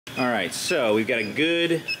All right, so we've got a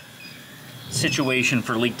good situation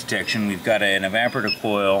for leak detection. We've got an evaporator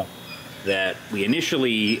coil that we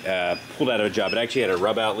initially pulled out of a job. It actually had a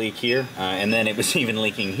rub out leak here, and then it was even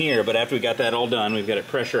leaking here, but after we got that all done, we've got it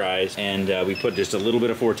pressurized, and we put just a little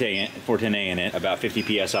bit of 410A in it, about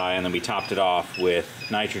 50 PSI, and then we topped it off with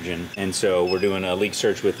nitrogen. And so we're doing a leak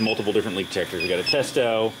search with multiple different leak detectors. We've got a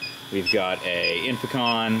Testo, we've got a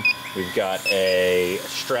Inficon, we've got a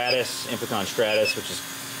Stratus, Inficon Stratus, which is,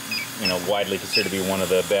 you know, widely considered to be one of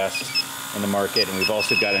the best in the market, and we've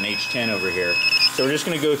also got an H10 over here. So we're just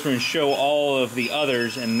going to go through and show all of the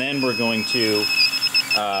others, and then we're going to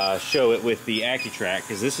show it with the AccuTrack,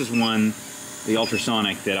 because this is one, the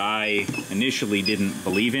UltraSonic, that I initially didn't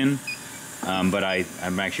believe in, but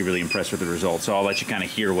I'm actually really impressed with the results. So I'll let you kind of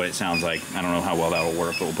hear what it sounds like. I don't know how well that'll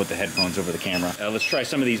work, but we'll put the headphones over the camera. Let's try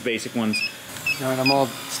some of these basic ones. All right, I'm going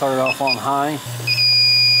to start it off on high.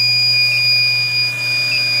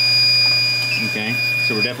 Okay,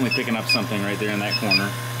 so we're definitely picking up something right there in that corner.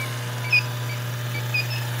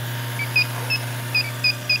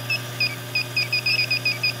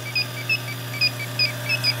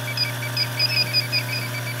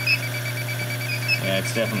 Yeah,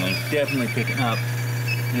 it's definitely picking up.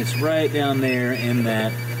 And it's right down there in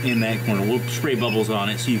that corner. We'll spray bubbles on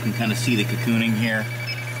it so you can kind of see the cocooning here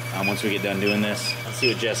once we get done doing this. Let's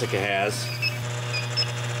see what Jessica has.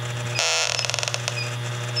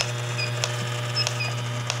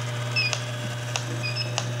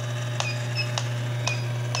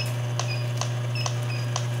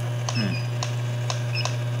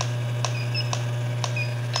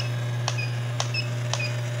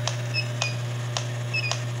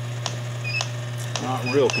 Not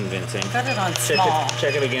real convincing. Put it on small.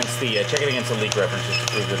 Check it against the leak reference just to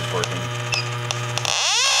prove that it's working.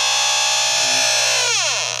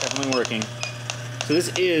 Definitely working. So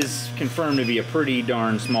this is confirmed to be a pretty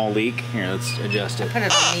darn small leak. Here, let's adjust it. Put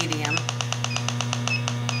it on medium.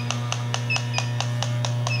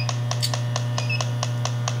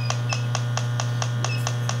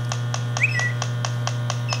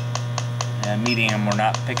 And medium, we're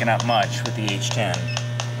not picking up much with the H10.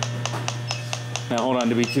 Now hold on,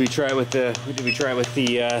 did we try it with the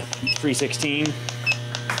 316? I'm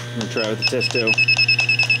gonna try it with the Testo.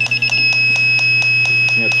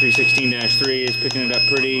 Yep, 316-3 is picking it up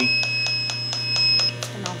pretty.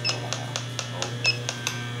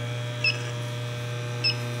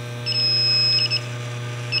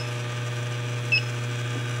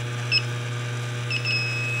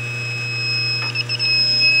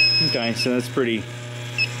 Okay, so that's pretty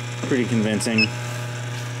convincing.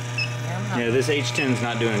 Yeah, this H10's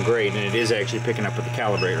not doing great, and it is actually picking up with the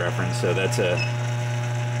calibrate reference, so that's a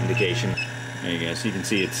indication. There you go, so you can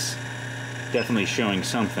see it's definitely showing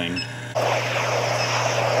something.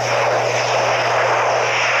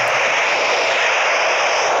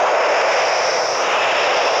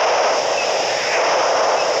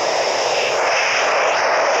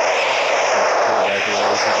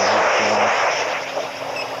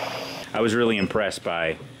 I was really impressed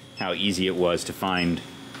by how easy it was to find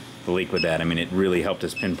the leak with that. I mean, it really helped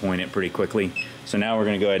us pinpoint it pretty quickly. So now we're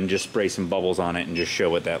going to go ahead and just spray some bubbles on it and just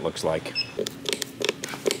show what that looks like.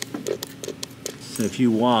 So if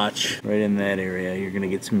you watch right in that area, you're going to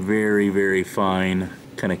get some very, very fine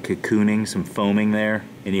kind of cocooning, some foaming there.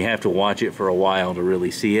 And you have to watch it for a while to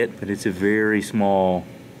really see it, but it's a very small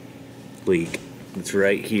leak. It's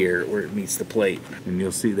right here where it meets the plate, and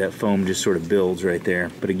you'll see that foam just sort of builds right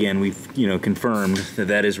there. But again, we've confirmed that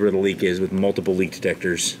that is where the leak is with multiple leak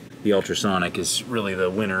detectors. The UltraSonic is really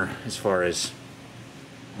the winner as far as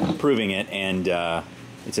proving it, and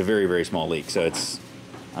it's a very, very small leak. So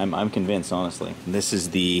I'm convinced, honestly. And this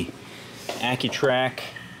is the AccuTrack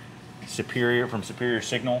Superior from Superior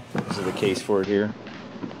Signal. This is the case for it here.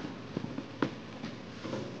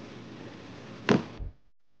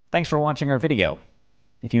 Thanks for watching our video.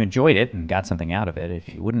 If you enjoyed it and got something out of it,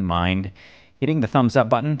 if you wouldn't mind hitting the thumbs up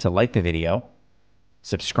button to like the video,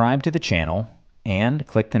 subscribe to the channel, and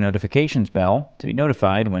click the notifications bell to be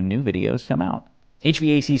notified when new videos come out.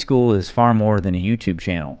 HVAC School is far more than a YouTube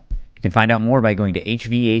channel. You can find out more by going to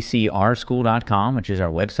hvacrschool.com, which is our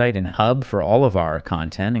website and hub for all of our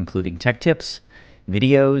content, including tech tips,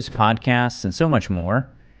 videos, podcasts, and so much more.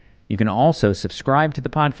 You can also subscribe to the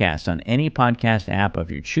podcast on any podcast app of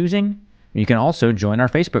your choosing. You can also join our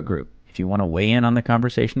Facebook group if you want to weigh in on the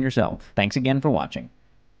conversation yourself. Thanks again for watching.